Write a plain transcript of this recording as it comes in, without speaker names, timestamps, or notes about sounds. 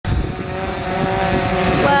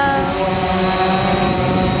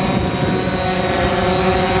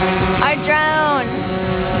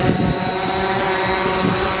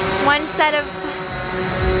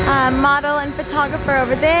photographer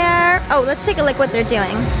over there. Oh, let's take a look what they're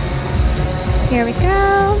doing. Here we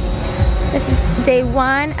go. This is day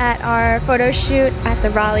 1 at our photo shoot at the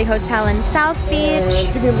Raleigh Hotel in South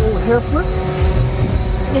Beach. Give me a little hair flip.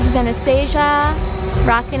 This is Anastasia,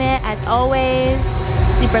 rocking it as always.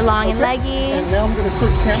 Super long and leggy. And now I'm gonna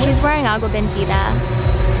switch cameras. She's wearing agua bendita,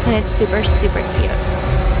 and it's super, super cute.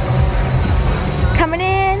 Coming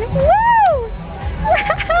in, woo!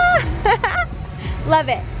 Love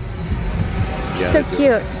it. She's so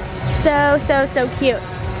cute. So, so, so cute.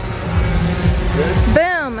 Good.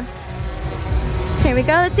 Boom. Here we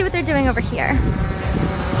go. Let's see what they're doing over here.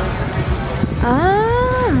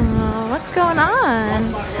 Oh, what's going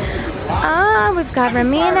on? Oh, we've got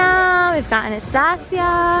Ramina, we've got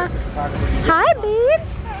Anastasia. Hi,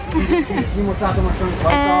 babes.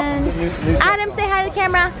 And Adam, say hi to the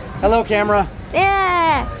camera. Hello, camera.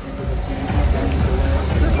 Yeah.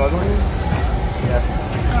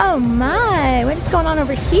 Oh my, what is going on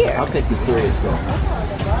over here? I'll take you serious, girl.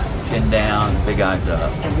 Chin down, big eyes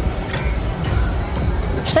up.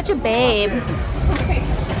 Such a babe. It's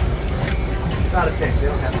not a thing. They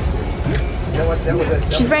don't have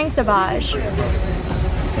to. She's wearing Sauvage.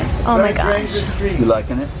 Oh my gosh. You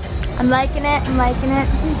liking it? I'm liking it, I'm liking it.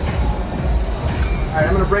 Alright,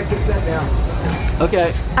 I'm gonna break this set down.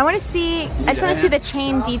 Okay. I want to see, I just want to see the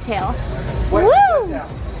chain detail. Woo! Woo!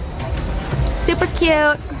 Super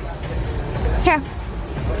cute. Here.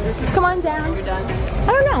 Come on down. You're done?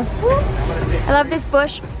 I don't know. I love this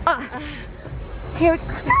bush. Here we go.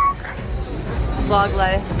 Vlog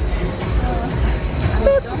life.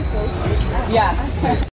 Boop. Yeah.